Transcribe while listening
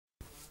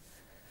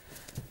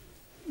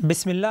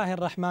Bismillahir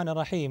Rahmanir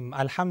Rahim.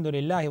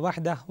 Alhamdulillahi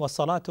wahdah wa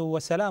salatu wa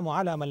salamu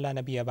ala man la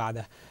nabiyya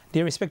ba'dah.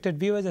 Dear respected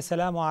viewers,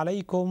 Assalamu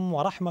alaikum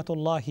wa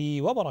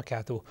rahmatullahi wa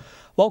barakatuh.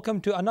 Welcome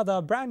to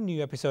another brand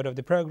new episode of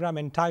the program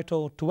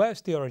entitled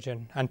Towards the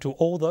Origin, and to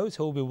all those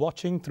who will be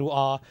watching through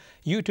our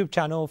YouTube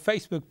channel,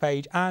 Facebook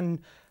page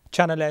and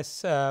Channel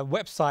S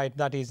website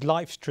that is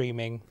live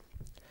streaming.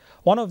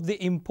 One of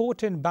the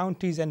important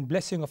bounties and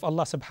blessing of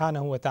Allah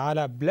subhanahu wa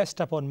ta'ala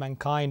blessed upon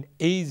mankind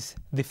is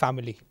the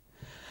family.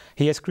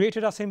 He has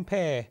created us in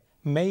pair,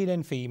 male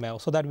and female,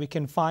 so that we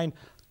can find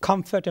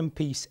comfort and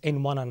peace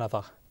in one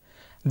another.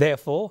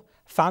 Therefore,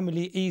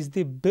 family is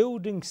the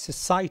building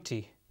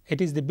society. It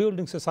is the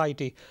building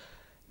society.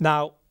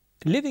 Now,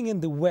 living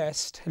in the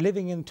West,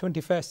 living in the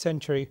 21st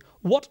century,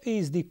 what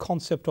is the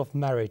concept of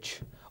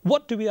marriage?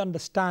 What do we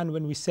understand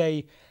when we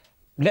say,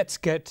 let's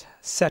get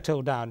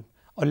settled down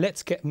or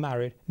let's get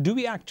married? Do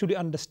we actually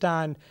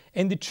understand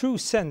in the true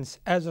sense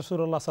as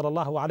Rasulullah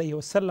sallallahu alaihi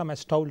wasallam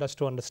has told us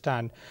to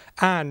understand?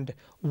 And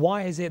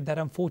why is it that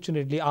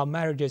unfortunately our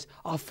marriages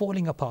are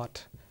falling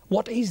apart?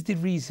 What is the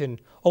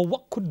reason, or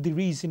what could the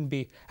reason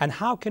be? And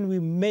how can we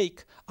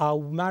make our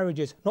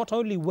marriages not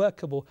only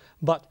workable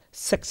but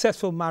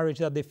successful marriage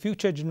that the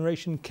future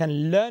generation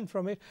can learn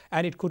from it,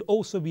 and it could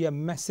also be a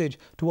message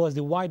towards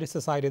the wider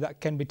society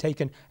that can be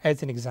taken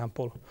as an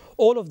example?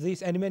 All of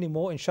these and many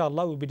more,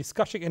 inshallah, we'll be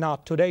discussing in our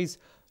today's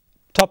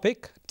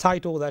topic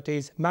title, that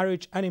is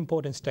Marriage, an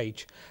Important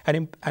Stage.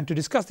 And to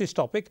discuss this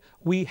topic,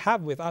 we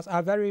have with us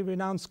a very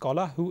renowned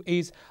scholar who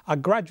is a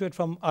graduate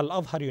from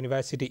Al-Azhar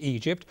University,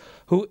 Egypt,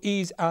 who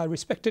is a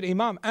respected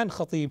Imam and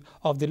Khateeb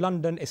of the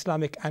London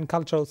Islamic and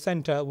Cultural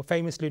Centre,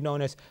 famously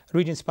known as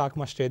Regent Park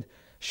Masjid,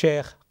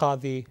 Shaykh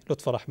Kazi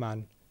Lutfur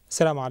Rahman.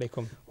 Assalamu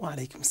alaikum. Wa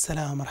alaikum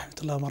assalam wa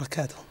rahmatullahi wa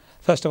barakatuh.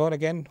 First of all,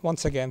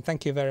 once again,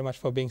 thank you very much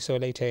for being so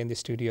late here in the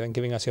studio and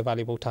giving us your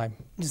valuable time.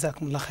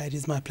 Jazakumullah khair, it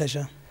is my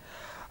pleasure.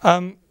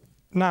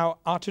 Now,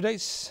 our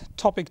today's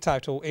topic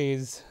title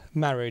is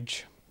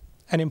Marriage,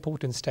 an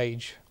Important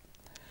Stage.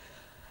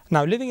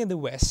 Now, living in the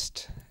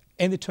West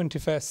in the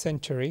 21st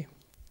century,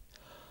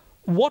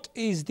 what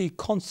is the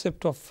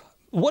concept of,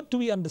 what do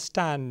we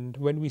understand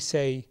when we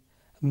say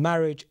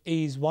marriage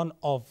is one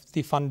of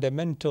the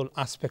fundamental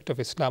aspects of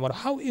Islam, or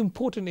how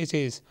important it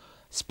is,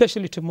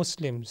 especially to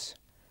Muslims,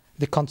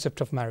 the concept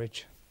of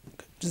marriage?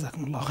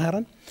 Jazakumullah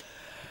khairan.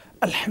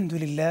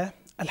 Alhamdulillah.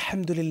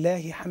 الحمد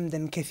لله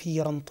حمدا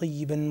كثيرا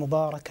طيبا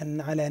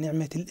مباركا على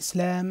نعمة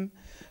الإسلام،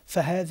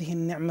 فهذه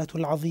النعمة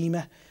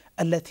العظيمة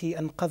التي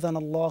أنقذنا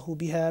الله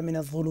بها من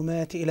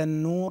الظلمات إلى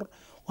النور،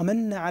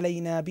 ومن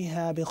علينا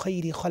بها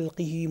بخير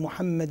خلقه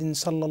محمد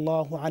صلى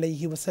الله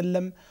عليه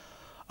وسلم.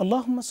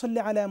 اللهم صل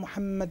على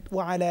محمد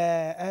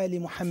وعلى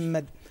آل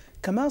محمد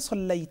كما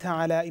صليت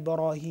على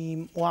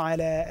إبراهيم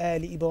وعلى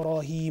آل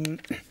إبراهيم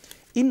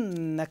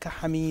إنك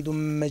حميد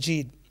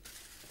مجيد.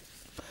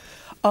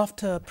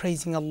 After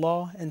praising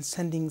Allah and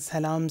sending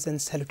salams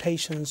and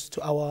salutations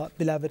to our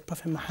beloved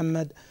Prophet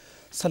Muhammad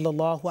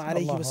sallallahu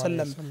alayhi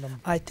wasallam,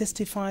 I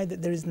testify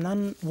that there is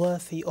none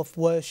worthy of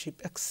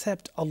worship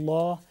except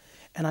Allah,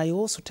 and I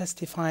also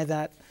testify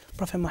that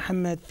Prophet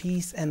Muhammad,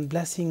 peace and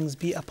blessings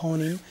be upon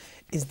him,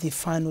 is the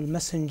final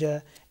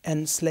messenger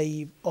and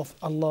slave of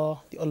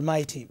Allah the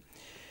Almighty.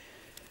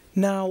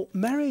 Now,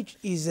 marriage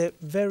is a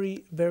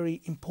very, very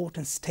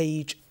important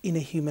stage in a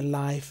human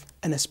life,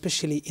 and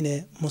especially in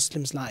a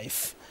Muslim's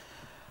life.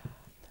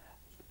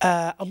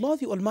 Allah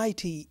the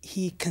Almighty,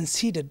 He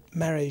considered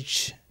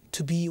marriage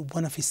to be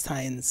one of His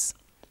signs.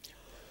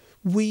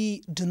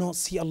 We do not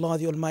see Allah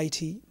the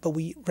Almighty, but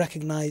we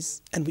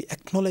recognize and we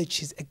acknowledge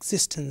His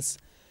existence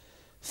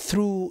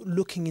through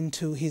looking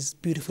into His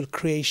beautiful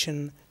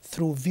creation,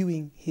 through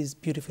viewing His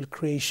beautiful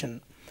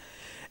creation.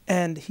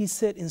 And He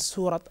said in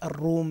Surah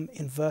Ar-Rum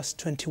in verse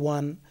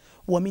 21,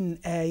 وَمِنْ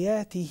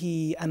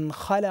آيَاتِهِ أَنْ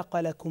خَلَقَ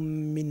لَكُم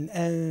مِّنْ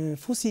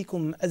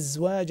أَنفُسِكُمْ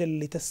أَزْوَاجًا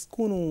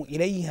لِتَسْكُنُوا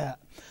إِلَيْهَا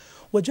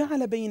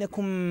وَجَعَلَ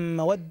بَيْنَكُم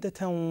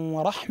مَّوَدَّةً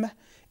وَرَحْمَةً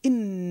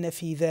إِنَّ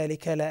فِي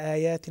ذَلِكَ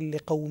لَآيَاتٍ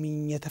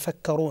لِقَوْمٍ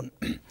يَتَفَكَّرُونَ.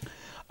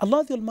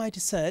 Allah the Almighty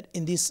said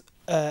in this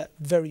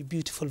very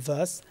beautiful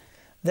verse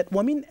that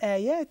وَمِنْ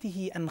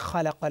آيَاتِهِ أَنْ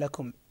خَلَقَ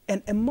لَكُم,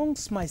 and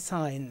amongst my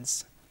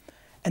signs,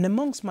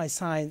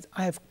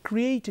 I have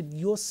created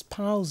your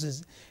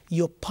spouses,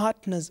 your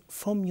partners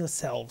from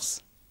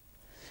yourselves.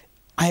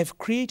 I have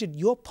created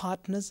your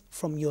partners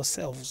from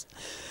yourselves.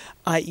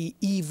 I.e.,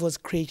 Eve was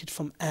created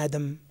from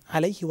Adam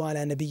alayhi wa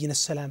ala nabiyyina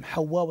salam.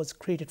 Hawa was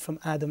created from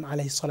Adam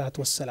alayhi salatu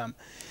wassalam.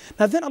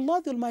 Now then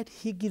Allah the Almighty,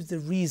 He gives the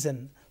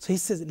reason. So He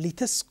says,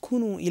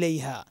 لِتَسْكُنُوا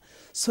إِلَيْهَا,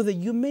 so that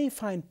you may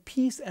find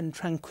peace and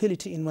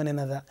tranquility in one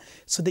another,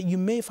 so that you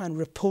may find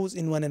repose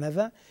in one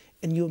another,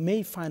 and you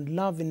may find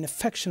love and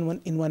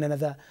affection in one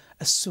another.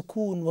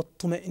 السكون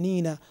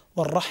والطمأنينة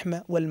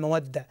والرحمة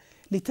والمودة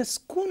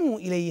لتسكنوا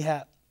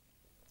إليها.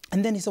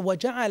 And then He said,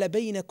 وَجَعَلَ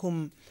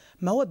بَيْنَكُمْ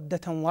مَوَدَّةً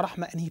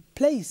وَرَحْمَةً, and He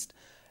placed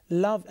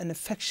love and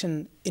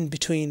affection in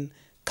between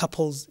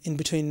couples, in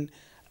between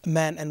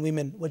man and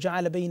women.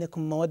 وَجَعَلَ بَيْنَكُمْ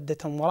مَوَدَّةً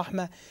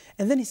وَرَحْمَةً.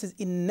 And then he says,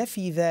 إِنَّ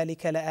فِي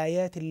ذَلِكَ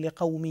لَآيَاتٍ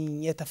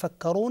لِقَوْمٍ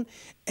يَتَفَكَّرُونَ.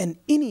 And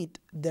in it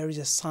there is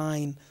a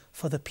sign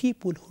for the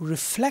people who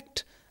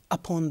reflect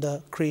upon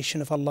the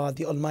creation of Allah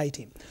the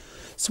Almighty.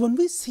 So when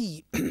we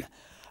see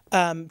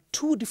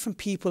two different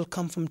people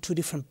come from two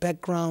different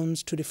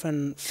backgrounds, two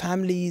different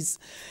families,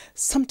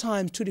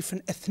 sometimes two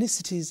different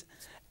ethnicities,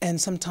 and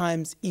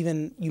sometimes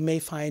even you may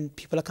find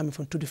people are coming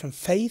from two different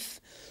faiths.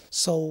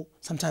 So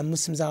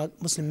sometimes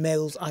Muslim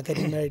males are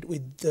getting married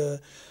with the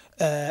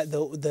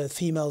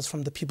females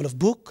from the people of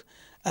book,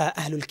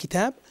 Ahlul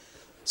Kitab.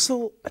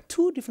 So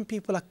two different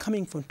people are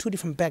coming from two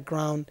different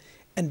backgrounds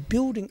and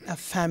building a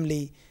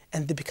family,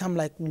 and they become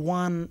like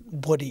one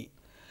body.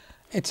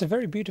 It's a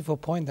very beautiful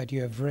point that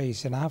you have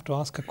raised, and I have to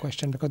ask a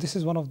question, because this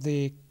is one of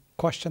the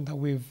questions that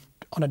we've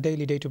on a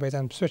daily basis,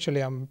 and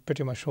especially I'm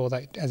pretty much sure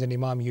that as an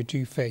Imam you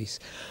do face,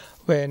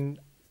 when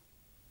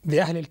the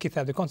Ahlul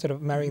Kitab, the concept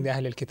of marrying the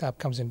Ahlul Kitab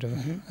comes into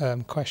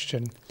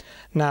question.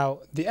 Now,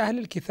 the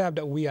Ahlul Kitab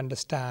that we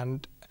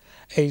understand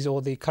is,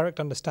 or the correct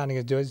understanding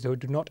is, those who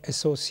do not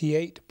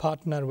associate,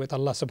 partner with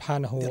Allah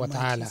subhanahu wa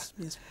ta'ala.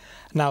 Yes.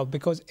 Now,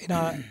 because in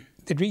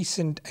the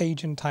recent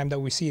age and time that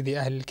we see the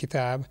Ahlul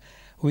Kitab,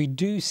 we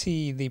do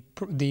see the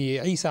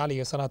Isa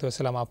alayhi salatu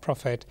wasalam, our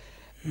prophet,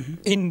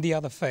 in the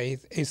other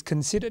faith is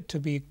considered to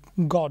be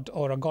God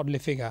or a godly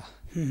figure.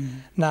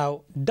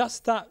 Now,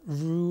 does that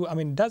rule,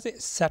 does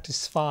it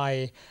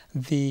satisfy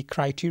the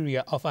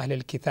criteria of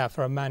Ahlul Kitab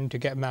for a man to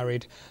get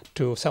married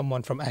to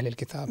someone from Ahlul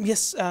Kitab?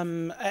 Yes,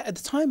 at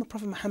the time of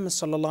Prophet Muhammad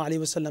sallallahu alaihi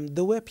wasallam,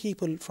 there were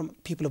people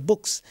of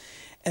books,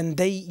 and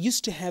they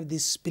used to have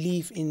this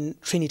belief in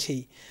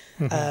Trinity.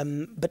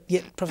 But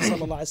yet Prophet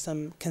sallallahu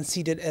alaihi wasallam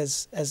considered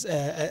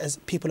as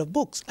people of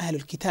books,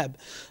 Ahlul Kitab.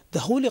 The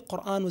Holy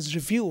Quran was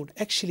revealed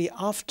actually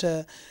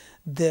after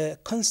the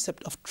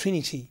concept of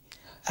Trinity.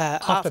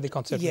 After the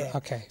concept, yeah.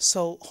 Okay.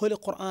 So Holy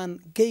Quran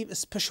gave a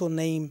special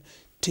name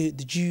to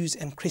the Jews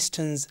and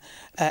Christians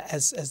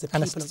as the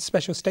people, and a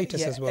special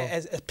status as well,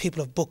 as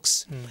people of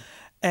books.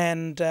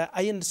 And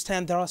I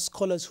understand there are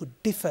scholars who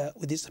differ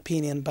with this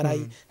opinion, but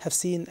I have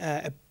seen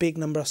a big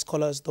number of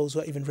scholars, those who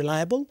are even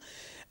reliable,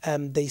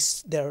 they're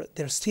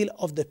still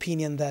of the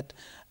opinion that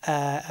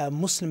a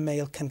Muslim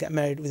male can get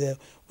married with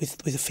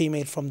a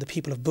female from the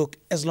people of book,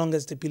 as long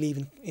as they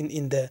believe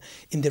in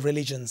the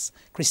religions,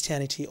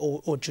 Christianity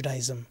or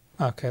Judaism.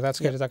 Okay, that's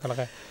good.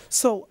 Yeah.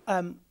 So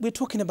we're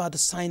talking about the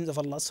signs of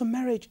Allah. So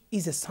marriage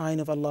is a sign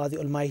of Allah the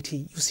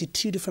Almighty. You see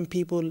two different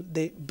people,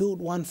 they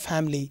build one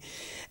family,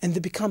 and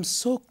they become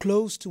so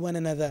close to one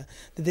another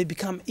that they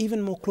become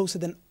even more closer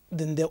than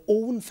their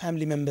own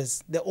family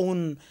members, their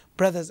own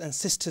brothers and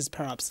sisters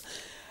perhaps.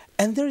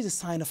 And there is a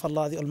sign of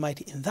Allah the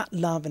Almighty in that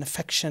love and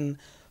affection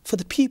for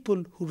the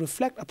people who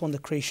reflect upon the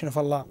creation of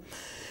Allah.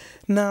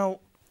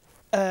 Now,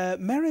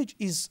 marriage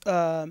is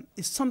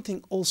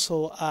something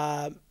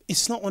also.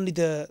 It's not only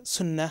the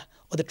Sunnah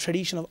or the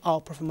tradition of our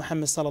Prophet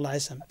Muhammad sallallahu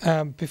alaihi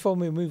wasallam. Before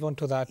we move on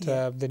to that,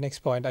 the next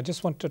point, I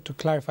just wanted to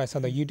clarify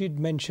something. You did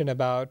mention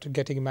about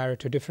getting married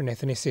to different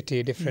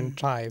ethnicity, different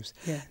tribes.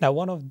 Yeah. Now,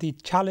 one of the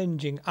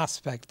challenging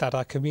aspects that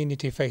our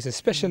community faces,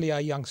 especially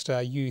our youngster,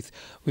 our youth,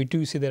 we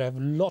do see there are a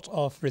lot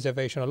of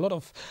reservation, a lot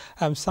of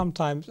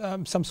sometimes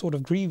some sort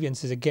of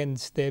grievances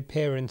against their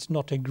parents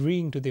not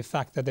agreeing to the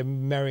fact that they're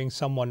marrying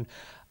someone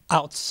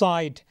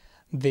outside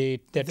their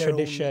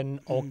tradition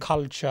or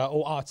culture,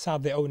 or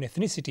outside their own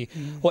ethnicity,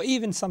 or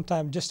even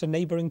sometimes just in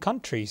neighboring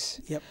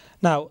countries. Yep.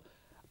 Now,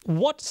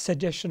 what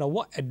suggestion or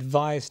what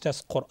advice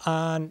does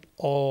Quran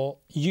or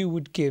you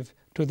would give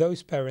to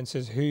those parents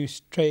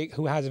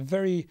who has a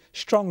very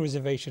strong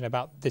reservation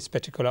about this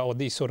particular or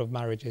these sort of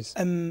marriages?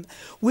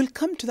 We'll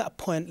come to that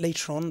point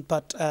later on,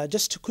 but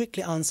just to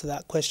quickly answer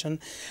that question,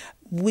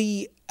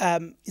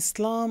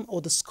 Islam,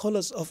 or the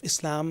scholars of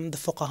Islam, the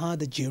fuqaha,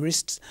 the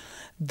jurists,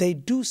 they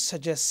do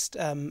suggest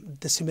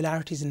the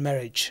similarities in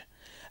marriage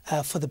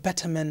for the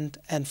betterment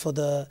and for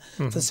the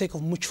sake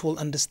of mutual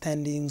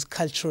understandings,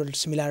 cultural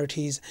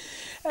similarities,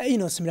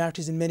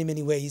 similarities in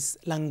many ways,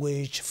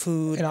 language,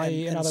 food,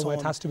 in other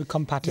words, it has to be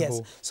compatible.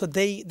 Yes. So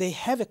they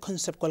have a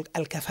concept called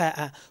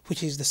al-kafa'a,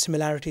 which is the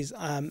similarities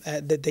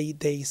that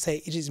they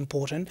say it is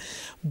important.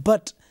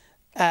 But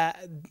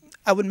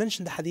I will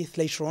mention the hadith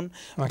later on,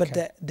 but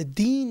the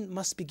deen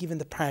must be given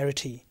the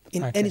priority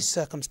in any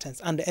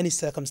circumstance, under any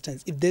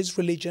circumstance. If there's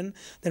religion,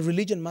 then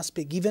religion must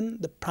be given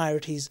the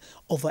priorities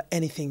over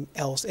anything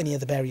else, any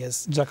other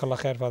barriers. Jazakallah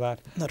khair for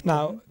that.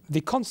 Now,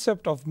 the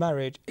concept of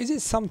marriage, is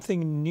it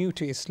something new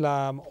to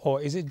Islam,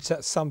 or is it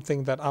just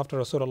something that after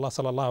Rasulullah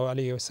sallallahu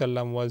alaihi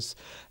wasallam was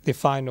the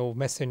final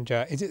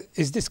messenger?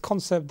 Is this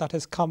concept that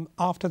has come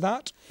after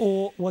that,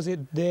 or was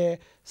it there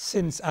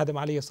since Adam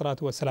alayhi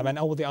salatu wasalam and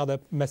all the other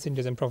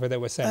messengers and prophets that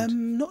were sent?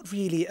 Not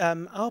really.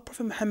 Our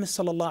Prophet Muhammad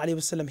sallallahu alaihi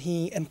wasallam,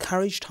 he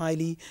encouraged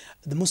highly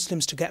the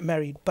Muslims to get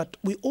married. But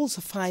we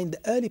also find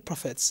the early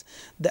prophets,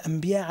 the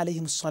Anbiya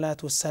alayhim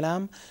salatu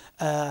wassalam,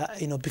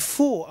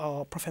 before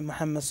our Prophet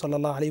Muhammad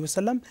sallallahu alayhi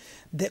wasallam,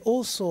 they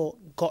also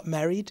got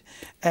married.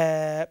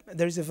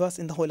 There is a verse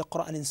in the Holy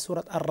Quran in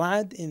Surah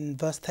Ar-Ra'd in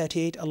verse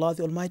 38, Allah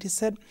the Almighty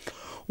said,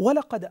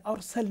 وَلَقَدْ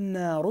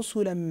أَرْسَلْنَا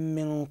رُسُلًا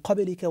مِّن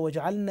قَبْلِكَ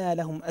وَجَعَلْنَا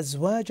لَهُمْ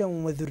أَزْوَاجًا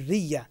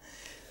وَذُرِّيَّةً.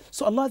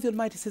 So Allah the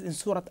Almighty says in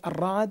Surah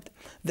Ar-Ra'd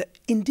that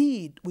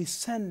indeed we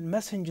send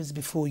messengers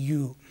before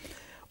you,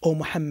 O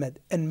Muhammad,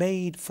 and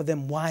made for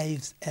them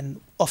wives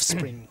and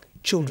offspring,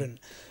 children.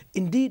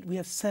 Indeed we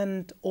have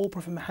sent, O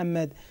Prophet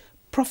Muhammad,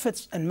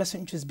 prophets and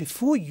messengers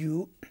before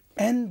you,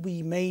 and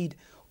we made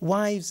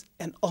wives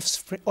and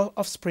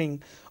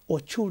offspring or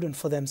children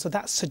for them. So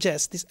that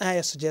suggests, this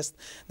ayah suggests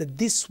that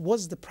this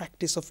was the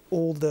practice of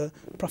all the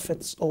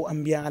prophets or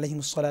Anbiya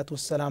alayhim salatu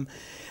wassalam.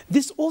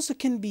 This also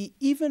can be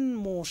even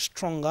more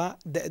stronger,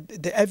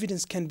 the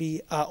evidence can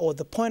be, or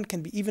the point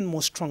can be even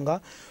more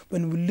stronger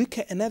when we look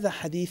at another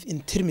hadith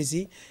in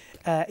Tirmizi,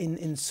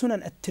 in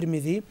Sunan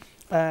at-Tirmidhi.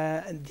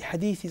 And the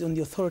hadith is on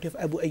the authority of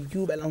Abu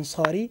Ayyub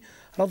al-Ansari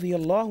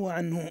radiyallahu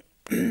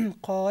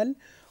anhu.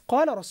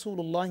 قال رسول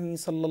الله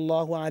صلى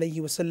الله عليه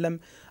وسلم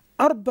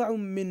أربع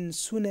من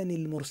سنن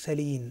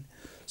المرسلين.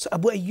 So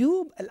Abu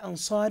Ayyub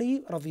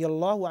al-Ansari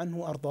radiyallahu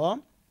anhu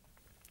arda,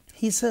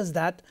 he says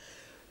that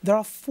there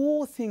are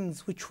 4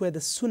 things which were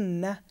the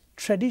sunnah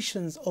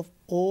traditions of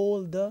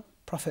all the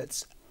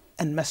prophets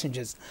and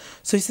messengers.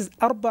 So he says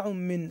أربع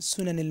من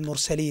سنن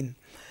المرسلين.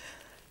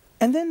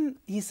 And then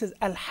he says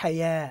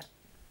al-haya.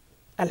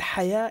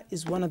 Al-haya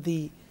is one of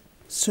the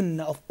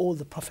sunnah of all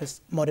the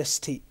prophets,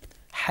 modesty.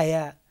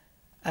 Haya,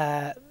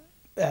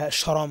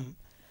 sharam.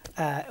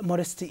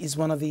 Modesty is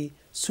one of the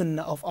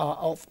sunnah of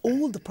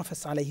all the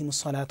prophets alayhim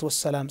salatu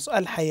wassalam. So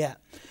al-haya.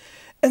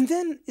 And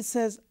then it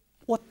says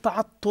what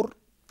ta'attur.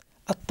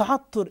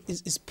 At-ta'attur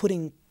is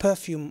putting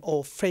perfume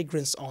or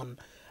fragrance on,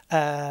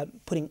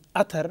 putting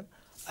attar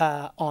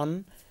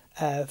on,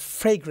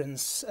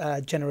 fragrance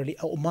generally,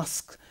 or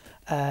musk.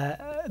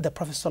 The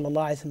Prophet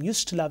ﷺ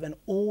used to love, and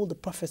all the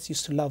prophets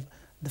used to love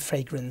the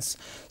fragrance.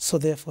 So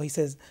therefore he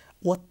says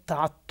what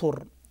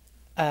ta'attur.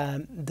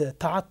 The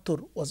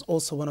ta'attur was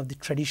also one of the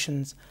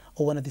traditions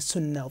or one of the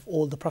sunnah of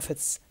all the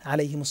prophets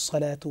alayhim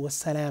salatu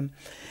wassalam.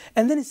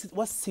 And then it says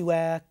what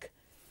siwak,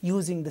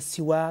 using the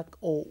siwak,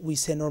 or we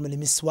say normally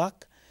miswak.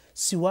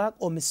 Siwak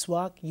or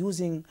miswak,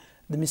 using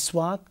the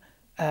miswak,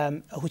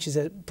 which is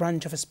a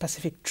branch of a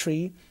specific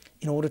tree,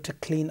 in order to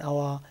clean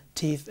our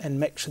teeth and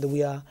make sure that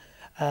we are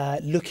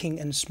looking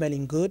and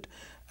smelling good.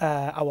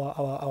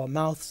 Our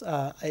mouths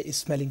is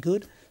smelling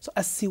good. So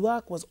as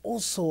siwak was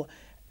also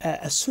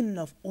a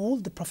sunnah of all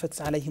the prophets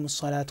alayhim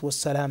salatu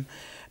wassalam.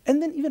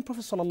 And then even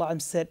Prophet sallallahu alaihi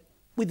wasallam said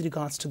with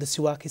regards to the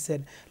siwak, he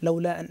said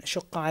لولا أن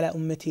أشق على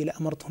أمتي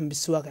لأمرتهم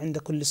بالسواك عند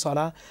كل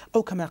صلاة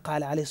أو كما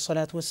قال عليه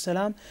الصلاة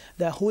والسلام.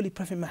 The Holy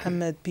Prophet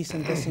Muhammad, peace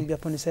and blessing be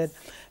upon him, said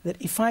that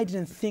if I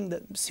didn't think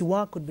that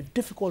siwak would be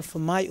difficult for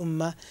my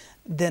ummah,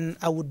 then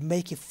I would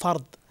make it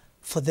fard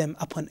for them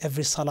upon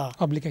every salah.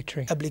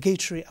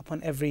 Obligatory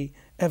upon every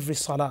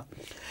salah.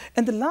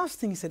 And the last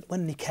thing he said,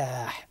 when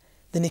nikah.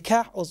 The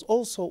nikah was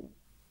also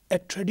a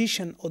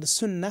tradition or the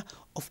sunnah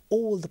of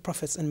all the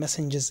prophets and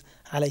messengers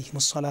alayhim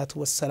salatu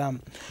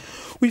wassalam.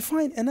 We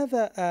find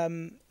another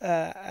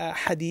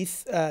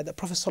hadith, the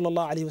Prophet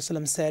sallallahu alayhi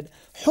wasallam said,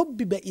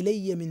 حُبِّبَ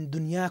إِلَيَّ مِن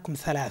دُنْيَاكُمْ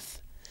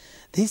ثَلَاث.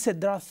 He said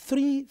there are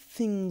 3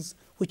 things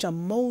which are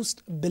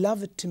most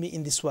beloved to me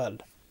in this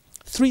world.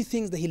 3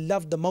 things that he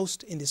loved the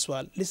most in this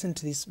world. Listen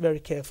to this very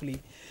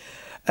carefully.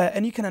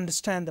 And you can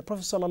understand the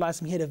Prophet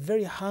ﷺ, he had a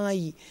very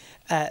high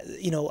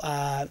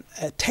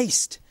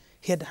taste.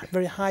 He had a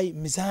very high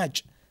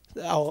mizaj,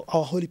 our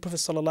Holy Prophet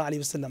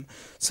ﷺ.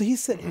 So he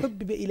said,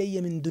 حُبِّبَ إِلَيَّ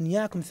مِن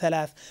دُنْيَاكُمْ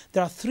ثَلَاث.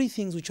 There are 3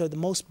 things which are the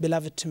most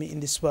beloved to me in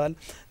this world.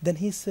 Then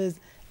he says,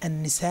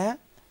 النساء,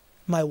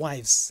 my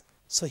wives.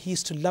 So he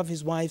used to love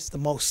his wives the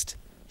most.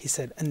 He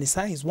said,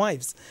 النساء, his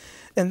wives.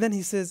 And then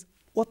he says,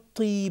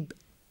 وَالطِّيب,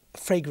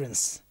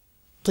 fragrance.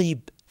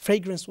 طيب,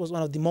 fragrance was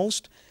one of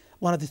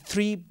the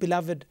 3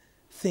 beloved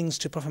things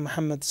to Prophet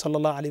Muhammad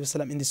sallallahu alaihi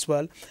wasallam in this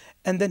world.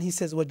 And then he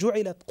says,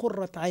 وَجُعِلَتْ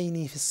قُرَّةْ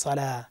عَيْنِي فِي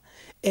الصَّلَاةِ.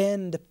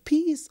 And the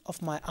peace of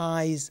my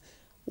eyes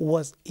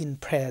was in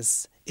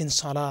prayers, in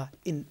salah,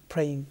 in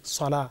praying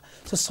salah.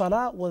 So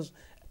salah was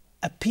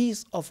a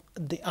piece of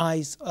the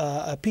eyes,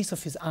 a piece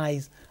of his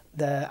eyes,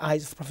 the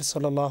eyes of Prophet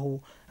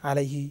sallallahu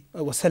alaihi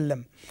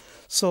wasallam.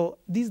 So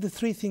these are the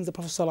 3 things the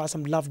Prophet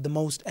ﷺ loved the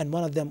most, and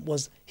one of them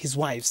was his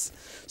wives.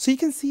 So you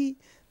can see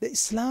that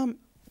Islam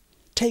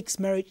takes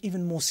marriage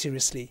even more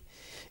seriously.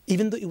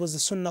 Even though it was the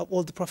sunnah of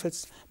all the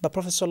prophets, but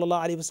Prophet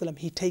ﷺ,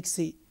 he takes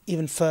it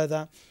even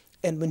further.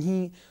 And when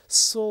he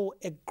saw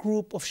a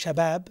group of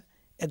shabab,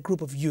 a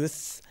group of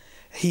youth,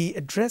 he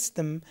addressed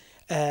them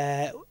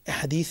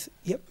hadith.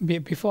 Yep.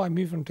 Before I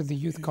move on to the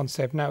youth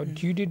concept, now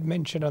you did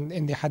mention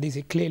in the hadith,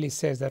 it clearly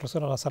says that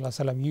Rasulullah sallallahu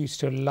alaihi wasallam used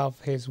to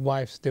love his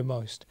wives the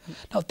most.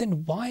 Now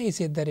then, why is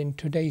it that in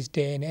today's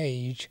day and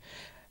age,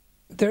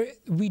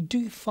 we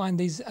do find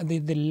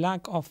the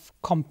lack of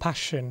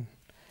compassion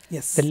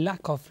Yes. the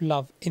lack of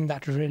love in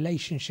that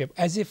relationship,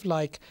 as if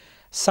like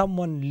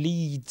someone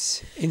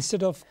leads,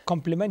 instead of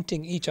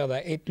complementing each other,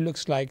 it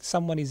looks like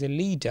someone is a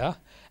leader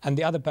and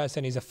the other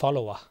person is a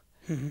follower.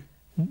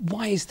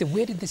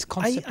 Where did this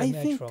concept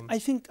emerge from? I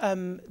think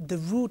the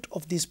root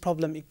of this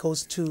problem, it goes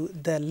to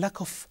the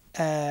lack of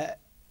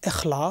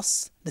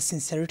ikhlas, the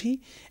sincerity,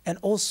 and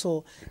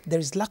also there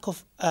is lack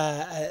of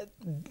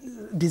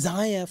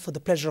desire for the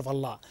pleasure of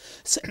Allah.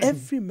 So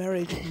every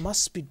marriage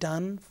must be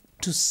done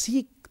to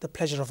seek the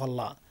pleasure of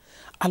Allah.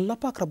 আল্লাহ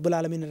পাক রব্বুল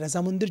আলামিনের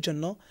রাজামন্দির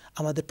জন্য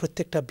আমাদের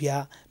প্রত্যেকটা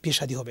বিয়ে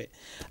শাদী হবে,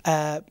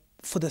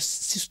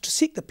 to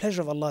seek the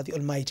pleasure of Allah the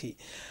Almighty.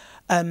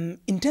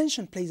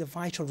 Intention plays a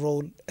vital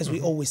role, as we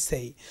always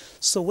say.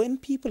 So when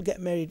people get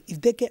married, if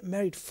they get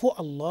married for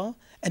Allah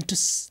and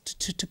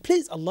to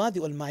please Allah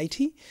the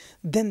Almighty,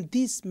 then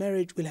this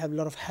marriage will have a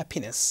lot of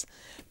happiness,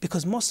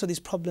 because most of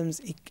these problems,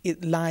 it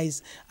lies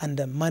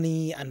under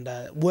money, under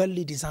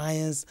worldly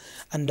desires,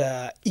 under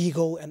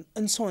ego,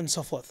 and so on and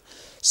so forth.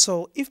 So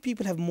if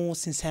people have more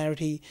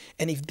sincerity,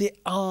 and if they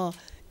are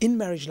in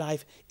marriage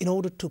life in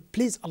order to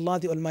please Allah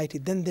the Almighty,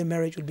 then their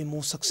marriage will be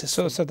more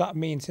successful. So that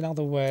means, in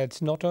other words,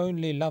 not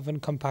only love and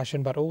compassion,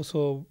 but also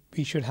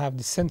we should have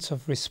the sense of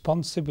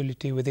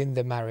responsibility within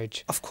the marriage.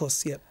 Of course,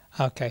 yeah.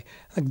 Okay,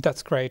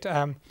 that's great.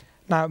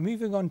 Now,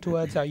 moving on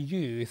towards our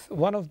youth,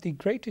 one of the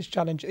greatest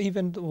challenges,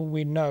 even though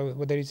we know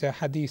there is a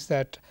hadith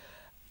that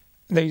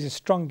there is a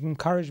strong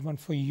encouragement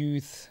for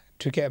youth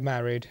to get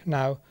married.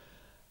 Now,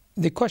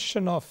 the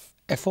question of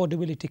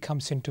affordability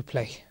comes into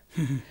play.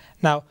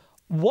 Now,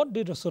 what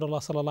did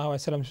Rasulullah sallallahu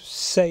alaihi wasallam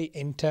say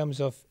in terms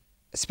of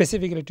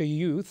specifically to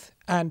youth,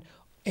 and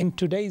in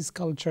today's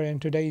culture, in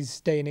today's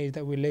day and age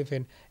that we live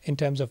in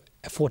terms of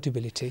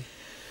affordability?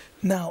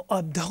 Now,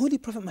 the Holy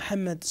Prophet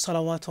Muhammad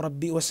salawatu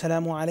rabbi wa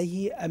salamu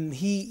alayhi,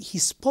 he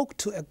spoke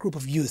to a group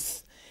of youth,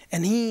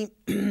 and he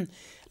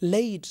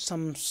laid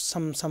some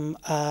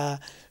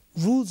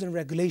rules and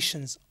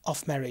regulations of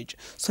marriage.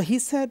 So he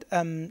said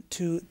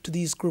to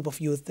these group of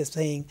youth, they're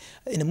saying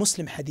in a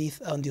Muslim hadith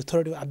on the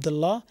authority of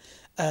Abdullah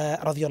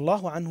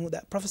radiyallahu anhu,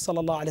 that Prophet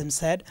sallallahu alayhi wa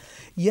said,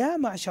 "Ya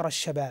ma'shar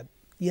al-shabab,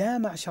 ya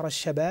ma'shar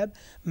al-shabab,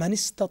 man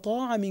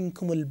istata'a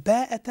minkum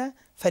al-ba'ata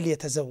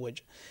falyatazawwaj."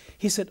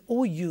 He said,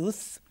 "O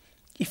youth,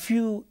 if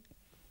you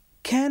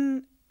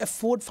can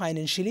afford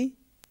financially,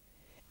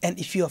 and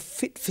if you are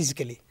fit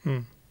physically."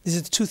 These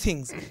are the two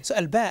things. So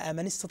al-ba'a,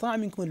 man istata'a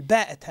minkum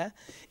al-ba'ata,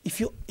 if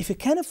you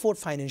can afford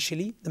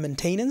financially, the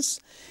maintenance,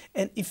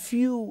 and if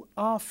you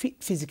are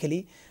fit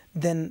physically,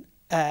 then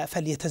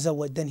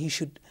فليتزوج, then you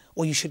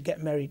should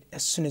get married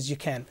as soon as you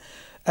can.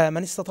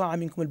 من استطاع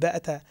منكم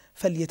الباءة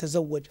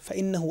فليتزوج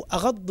فإنه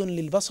أغض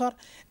للبصر,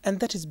 and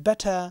that is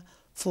better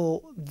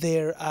for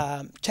their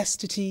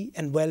chastity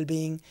and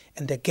well-being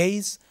and their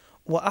gaze.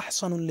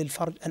 وأحصن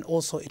للفرج, and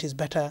also it is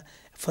better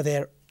for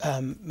their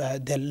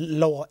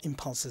lower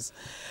impulses.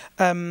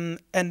 And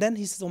then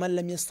he says ومن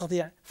لم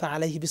يستطيع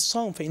فعليه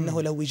بالصوم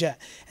فإنه له وجاء.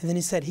 And then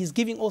he said he's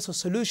giving also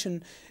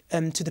solution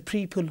to the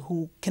people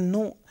who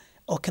cannot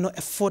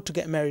afford to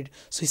get married.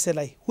 So he said,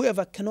 like,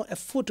 whoever cannot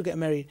afford to get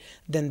married,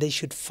 then they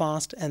should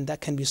fast, and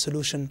that can be a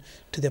solution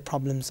to their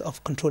problems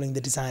of controlling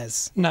the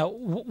desires. Now,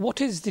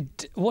 what is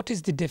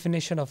the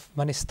definition of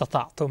man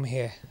istata'tum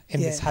here in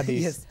this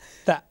hadith? Yes.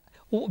 That,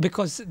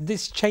 because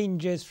this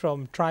changes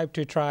from tribe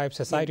to tribe,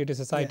 society to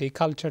society,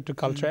 culture to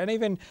culture, and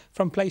even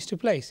from place to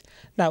place.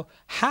 Now,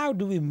 how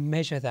do we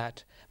measure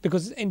that?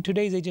 Because in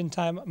today's age and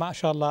time,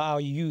 mashallah,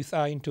 our youth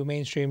are into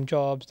mainstream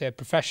jobs, they're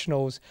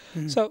professionals.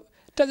 So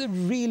does it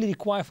really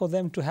require for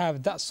them to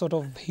have that sort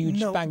of huge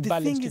bank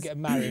balance to get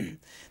married?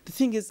 The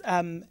thing is,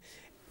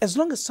 as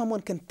long as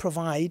someone can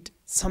provide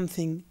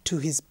something to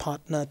his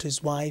partner, to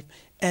his wife,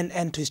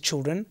 and to his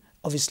children,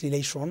 obviously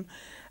later on,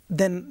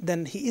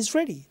 then he is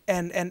ready.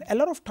 And a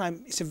lot of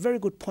time, it's a very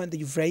good point that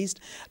you've raised.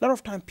 A lot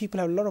of time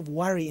people have a lot of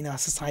worry in our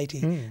society.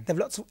 They have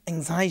lots of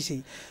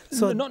anxiety.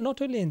 So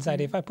not only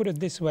anxiety, if I put it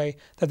this way,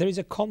 that there is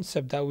a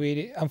concept that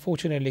we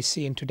unfortunately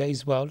see in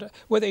today's world,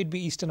 whether it be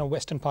eastern or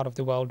western part of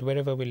the world,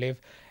 wherever we live,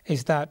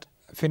 is that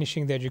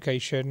finishing the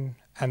education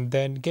and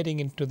then getting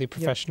into the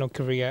professional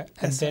career,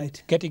 and then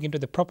getting into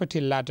the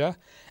property ladder,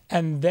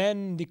 and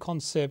then the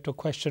concept or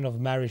question of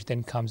marriage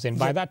then comes in.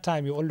 By that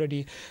time,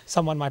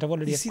 someone might have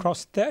already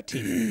crossed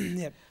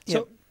 30.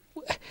 So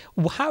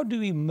how do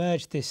we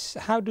merge this?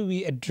 How do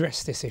we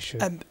address this issue?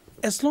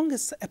 As long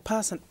as a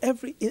person,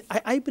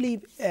 I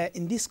believe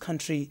in this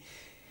country,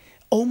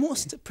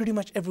 almost pretty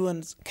much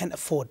everyone can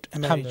afford a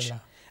marriage.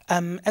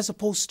 As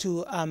opposed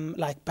to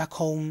like back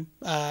home,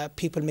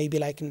 people may be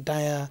like in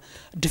dire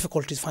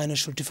difficulties,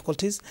 financial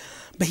difficulties.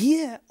 But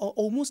here,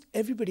 almost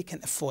everybody can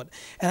afford.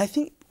 And I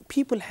think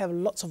people have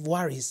lots of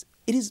worries.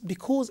 It is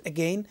because,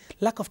 again,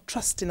 lack of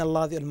trust in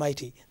Allah the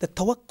Almighty, the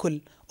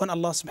tawakkul on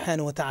Allah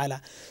subhanahu wa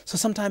ta'ala. So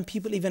sometimes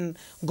people even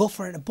go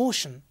for an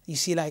abortion, you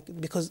see, like,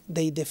 because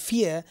they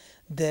fear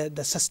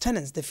the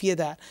sustenance, they fear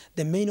that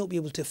they may not be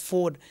able to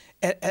afford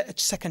a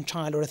second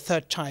child or a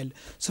third child.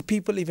 So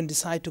people even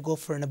decide to go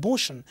for an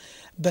abortion.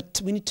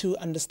 But we need to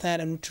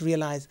understand and to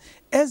realize,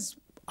 as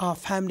our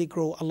family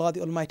grow, Allah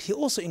the Almighty, He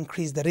also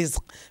increased the rizq,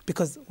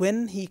 because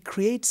when He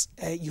creates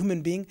a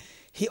human being,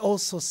 He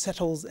also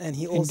settles and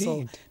He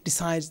also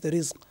decides the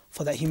rizq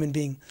for that human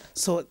being.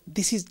 So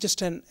this is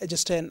just an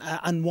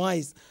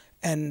unwise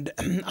and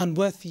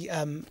unworthy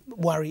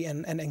worry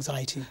and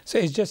anxiety. So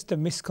it's just a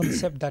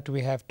misconception that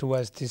we have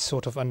towards this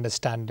sort of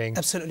understanding.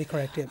 Absolutely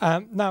correct. Yeah.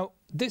 Now,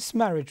 this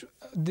marriage,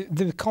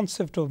 the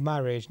concept of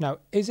marriage. Now,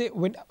 is it?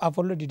 When I've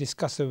already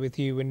discussed it with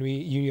you, when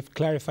you've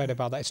clarified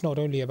about that, it's not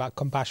only about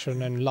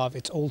compassion and love;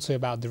 it's also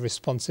about the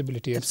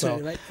responsibility as well.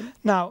 Absolutely right.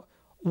 Now,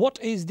 what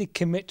is the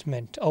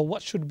commitment, or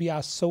what should be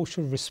our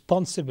social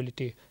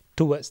responsibility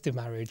towards the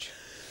marriage?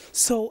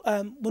 So,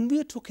 when we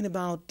are talking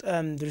about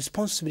the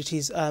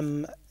responsibilities,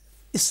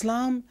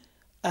 Islam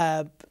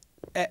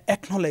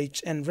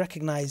acknowledge and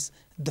recognize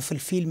the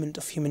fulfillment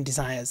of human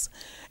desires.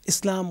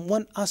 Islam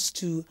want us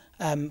to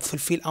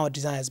fulfill our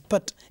desires,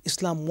 but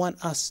Islam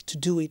want us to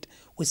do it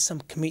with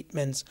some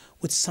commitments,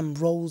 with some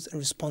roles and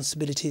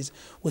responsibilities,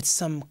 with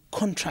some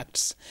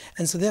contracts.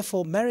 And so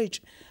therefore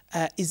marriage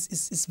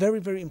is very,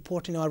 very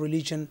important in our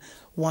religion.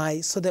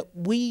 Why? So that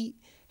we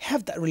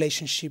have that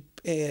relationship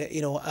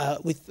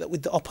with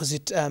the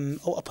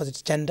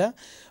opposite gender,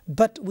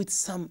 but with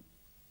some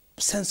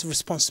sense of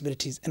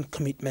responsibilities and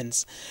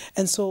commitments.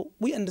 And so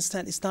we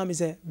understand Islam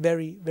is a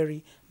very,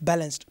 very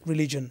balanced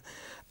religion,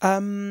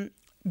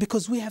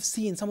 because we have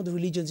seen some of the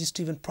religions used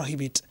to even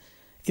prohibit,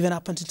 even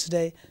up until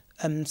today,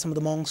 some of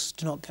the monks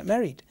do not get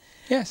married.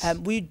 Yes.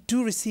 We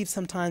do receive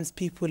sometimes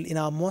people in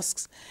our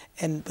mosques,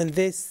 and when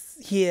they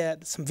hear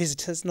some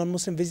visitors,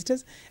 non-Muslim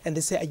visitors, and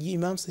they say, "Are you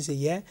imams?" They say,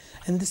 "Yeah."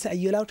 And they say, "Are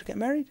you allowed to get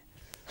married?"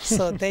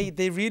 So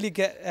they really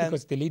get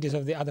because the leaders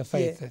of the other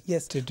faith,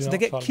 yes, so they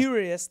get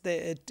curious.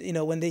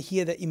 When they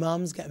hear that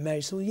imams get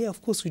married, so yeah,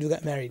 of course we do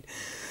get married.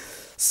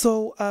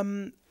 So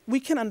we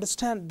can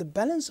understand the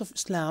balance of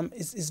Islam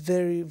is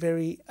very,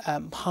 very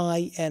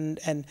high,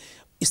 and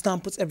Islam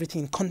puts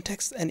everything in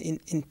context and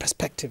in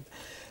perspective.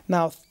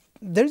 Now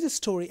there is a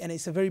story, and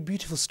it's a very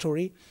beautiful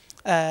story,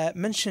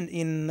 mentioned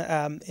in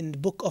the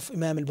book of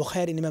Imam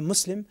al-Bukhari and Imam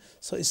Muslim.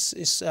 So it's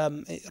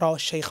Rawa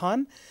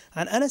Shaykhan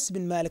and Anas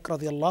bin Malik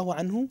radiyallahu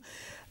anhu,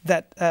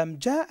 that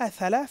جاء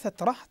ثلاثة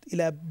رهط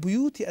إلى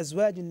بيوت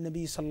أزواج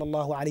النبي صلى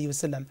الله عليه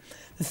وسلم.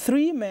 The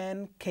three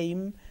men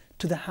came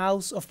to the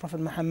house of Prophet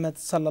Muhammad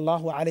صلى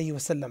الله عليه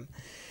وسلم,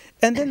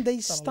 and then they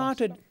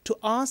started to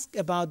ask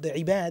about the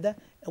ibadah,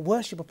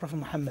 worship of Prophet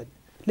Muhammad.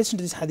 Listen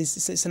to this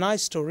hadith, it's a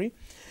nice story.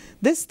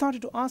 They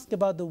started to ask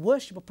about the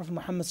worship of Prophet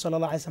Muhammad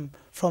sallallahu alaihi wasallam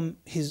from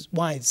his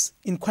wives,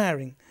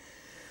 inquiring.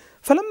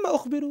 فَلَمَّا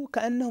أُخْبِرُوا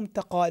كَأَنَّهُمْ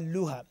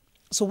تَقَالُّهَا.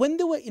 So when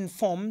they were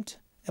informed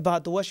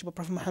about the worship of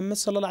Prophet Muhammad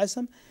sallallahu alaihi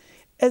wasallam,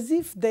 as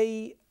if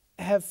they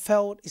have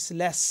felt it's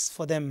less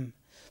for them.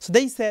 So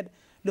they said,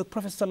 "Look,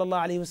 Prophet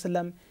sallallahu alaihi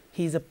wasallam,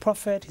 he is a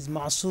prophet, he's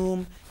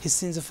ma'soom, his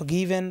sins are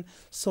forgiven.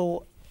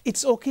 So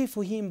it's okay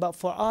for him, but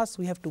for us,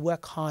 we have to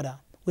work harder.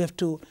 We have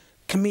to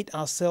commit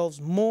ourselves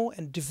more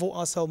and devote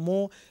ourselves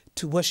more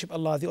to worship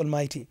Allah the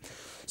Almighty."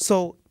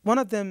 So one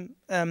of them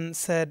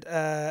said,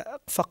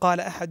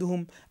 فَقَالَ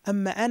أَحَدُهُمْ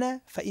أَمَّا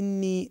أَنَا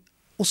فَإِنِّي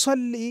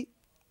أُصَلِّي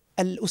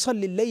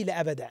اللَّيْلَ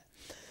أَبَدًا.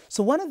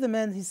 So one of the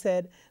men, he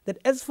said that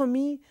as for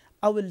me,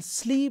 I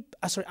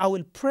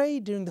will pray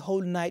during the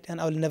whole night and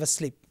I will never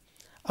sleep.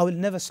 I will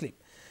never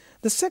sleep.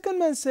 The second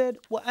man said,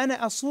 وَأَنَا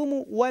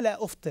أَصُومُ وَلَا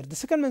أُفْطِرُ. The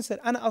second man said,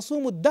 أَنَا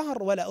أَصُومُ الدَّهْرَ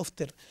وَلَا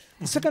أُفْطِرُ.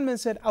 The second man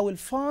said, I will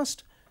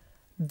fast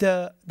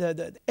the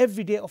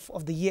every day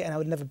of the year and I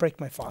will never break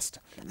my fast.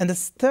 And the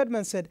third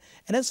man said,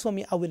 and as for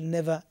me, I will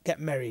never get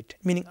married.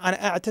 Meaning, أَنَا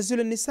أَعْتَزِلُ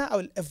النِّسَاءَ, I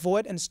will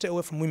avoid and stay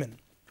away from women.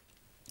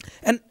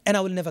 And I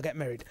will never get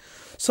married.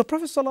 So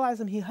Prophet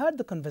ﷺ, he heard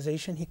the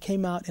conversation, he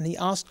came out and he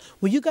asked,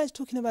 were you guys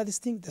talking about this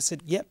thing? They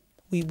said, yep.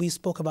 We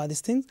spoke about these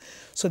things.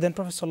 So then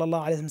Prophet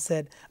ﷺ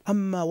said,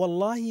 "Amma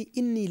wallahi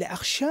inni la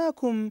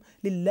akhshakum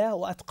lillah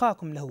wa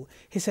atqakum lahu."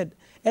 He said,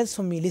 as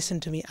for me, listen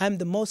to me, I'm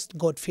the most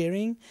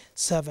God-fearing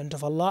servant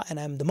of Allah and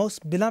I'm the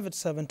most beloved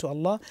servant to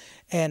Allah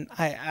and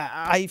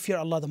I fear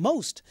Allah the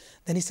most.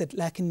 Then he said,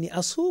 "Lakinni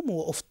asumu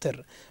wa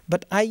uftir."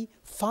 But I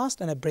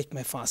fast and I break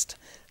my fast.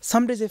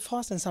 Some days I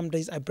fast and some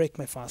days I break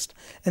my fast.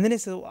 And then he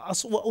said, "Wa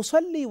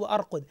usalli wa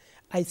arqud."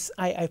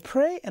 I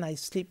pray and I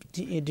sleep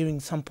during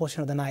some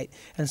portion of the night,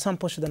 and some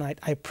portion of the night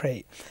I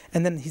pray.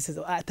 And then he says,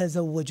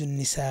 أَتَزَوَّجُ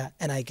النِّسَاءَ,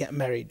 and I get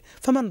married.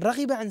 فَمَنْ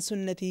رَغِبَ عَنْ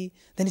سُنَّتِي.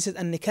 Then he says,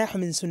 النِّكَاحُ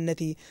مِنْ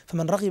سُنَّتِي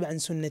فَمَنْ رَغِبَ عَنْ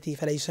سُنَّتِي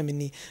فَلَيْسَ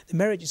مِنِّي. The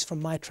marriage is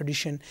from my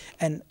tradition,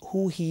 and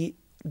who he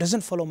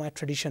doesn't follow my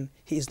tradition,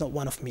 he is not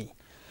one of me.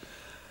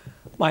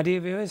 My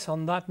dear viewers,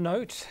 on that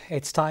note,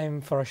 it's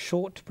time for a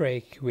short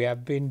break. We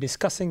have been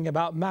discussing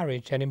about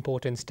marriage, an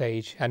important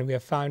stage, and we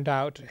have found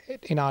out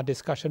in our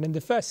discussion in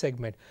the first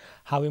segment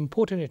how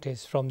important it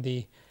is from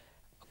the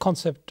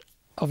concept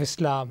of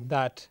Islam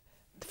that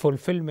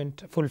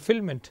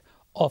fulfillment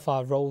of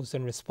our roles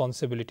and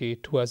responsibility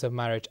towards a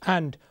marriage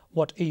and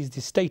what is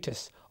the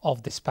status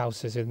of the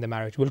spouses in the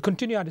marriage. We'll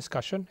continue our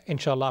discussion,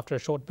 inshallah, after a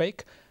short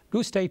break.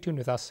 Do stay tuned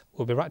with us.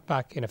 We'll be right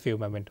back in a few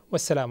moments.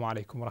 Wassalamu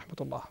alaikum wa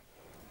rahmatullah.